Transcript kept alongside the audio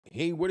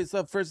Hey, what is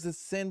up, first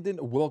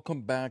Descendant?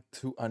 Welcome back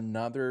to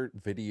another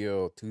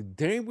video.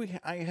 Today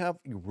I have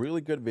a really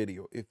good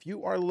video. If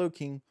you are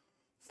looking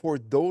for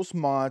those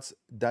mods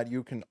that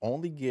you can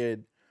only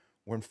get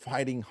when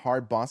fighting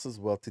hard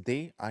bosses, well,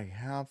 today I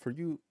have for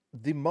you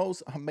the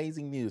most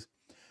amazing news.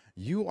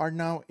 You are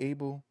now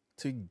able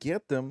to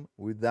get them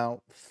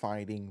without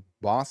fighting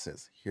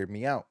bosses. Hear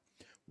me out.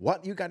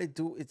 What you got to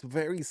do is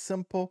very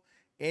simple,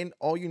 and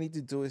all you need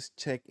to do is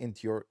check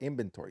into your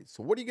inventory.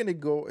 So what you're going to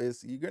go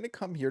is you're going to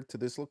come here to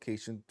this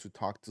location to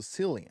talk to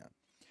Selia.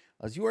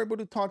 As you are able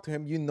to talk to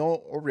him, you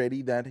know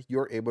already that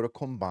you're able to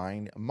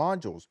combine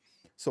modules.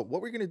 So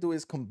what we're going to do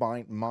is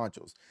combine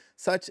modules.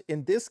 Such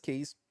in this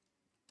case,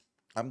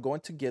 I'm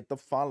going to get the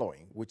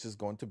following, which is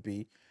going to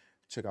be,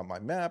 check out my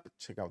map,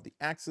 check out the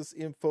access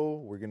info.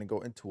 We're going to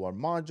go into our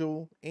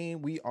module,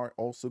 and we are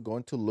also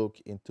going to look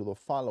into the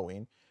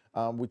following,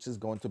 which is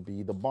going to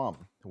be the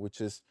bomb,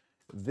 which is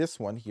this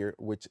one here,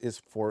 which is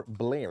for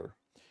Blair,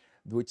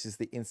 which is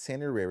the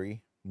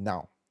incendiary.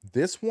 Now,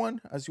 this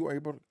one, as you are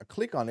able to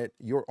click on it,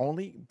 you're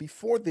only,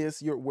 before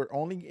this, we're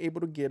only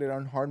able to get it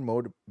on hard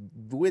mode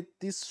with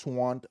the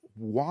Swan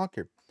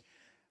Walker.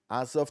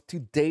 As of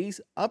today's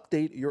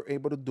update, you're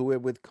able to do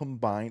it with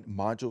combined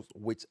modules,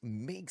 which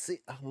makes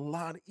it a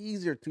lot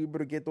easier to be able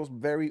to get those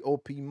very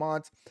OP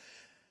mods.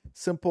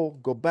 Simple,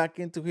 go back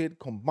into it,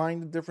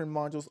 combine the different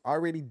modules. I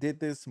already did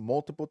this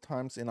multiple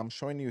times, and I'm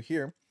showing you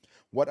here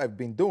what I've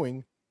been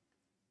doing.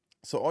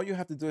 So all you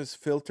have to do is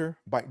filter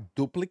by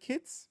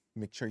duplicates.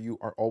 Make sure you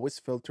are always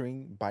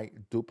filtering by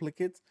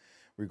duplicates.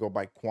 We go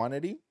by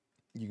quantity.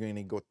 You're going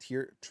to go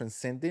tier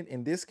Transcendent,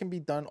 and this can be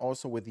done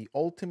also with the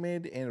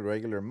ultimate and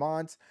regular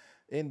mods.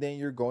 And then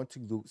you're going to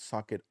do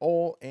socket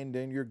all, and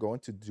then you're going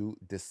to do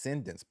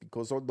Descendants,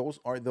 because those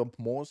are the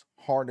most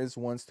hardest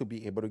ones to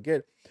be able to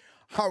get.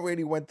 I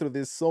already went through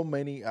this so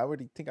many. I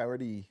already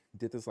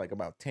did this like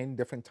about 10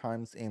 different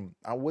times, and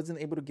I wasn't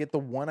able to get the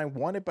one I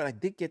wanted, but I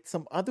did get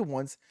some other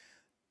ones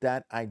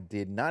that I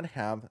did not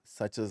have,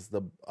 such as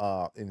the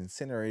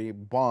incendiary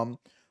bomb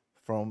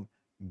from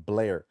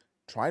Blair.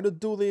 Try to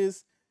do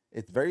this.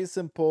 It's very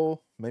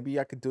simple. Maybe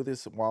I could do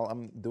this while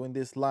I'm doing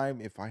this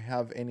live. If I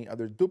have any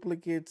other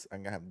duplicates,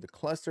 I'm gonna have the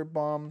cluster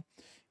bomb,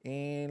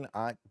 and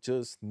I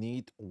just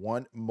need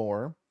one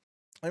more.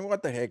 And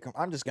what the heck,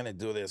 I'm just gonna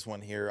do this one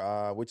here,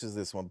 which is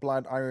this one,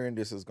 blood iron.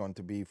 This is going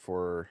to be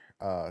for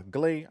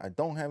glay. I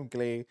don't have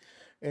glay,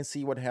 and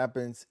see what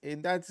happens.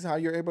 And that's how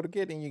you're able to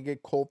get, and you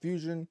get cold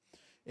fusion.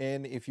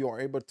 And if you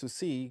are able to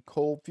see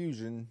cold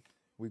fusion,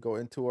 we go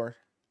into our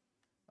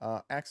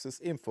access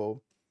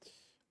info.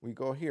 We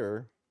go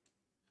here,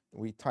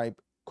 we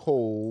type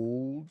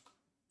cold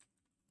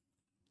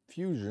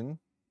fusion,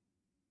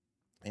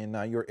 and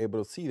now you're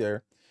able to see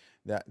there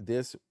that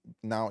this,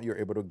 now you're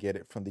able to get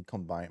it from the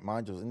combined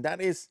modules. And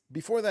that is,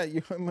 before that,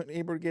 you were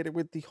able to get it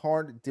with the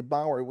hard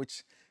devour,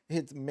 which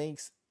it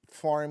makes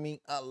farming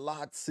a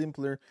lot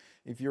simpler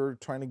if you're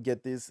trying to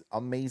get these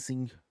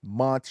amazing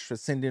mods,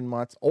 Transcendent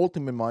mods,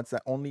 ultimate mods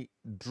that only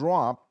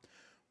drop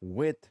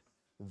with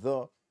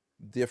the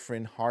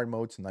different hard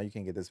modes. Now you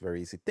can get this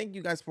very easy. Thank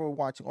you guys for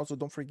watching. Also,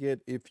 don't forget,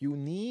 if you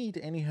need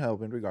any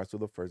help in regards to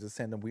the first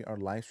Descendant, we are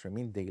live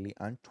streaming daily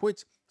on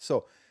Twitch.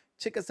 So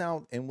check us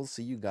out, and we'll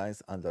see you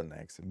guys on the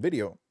next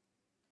video.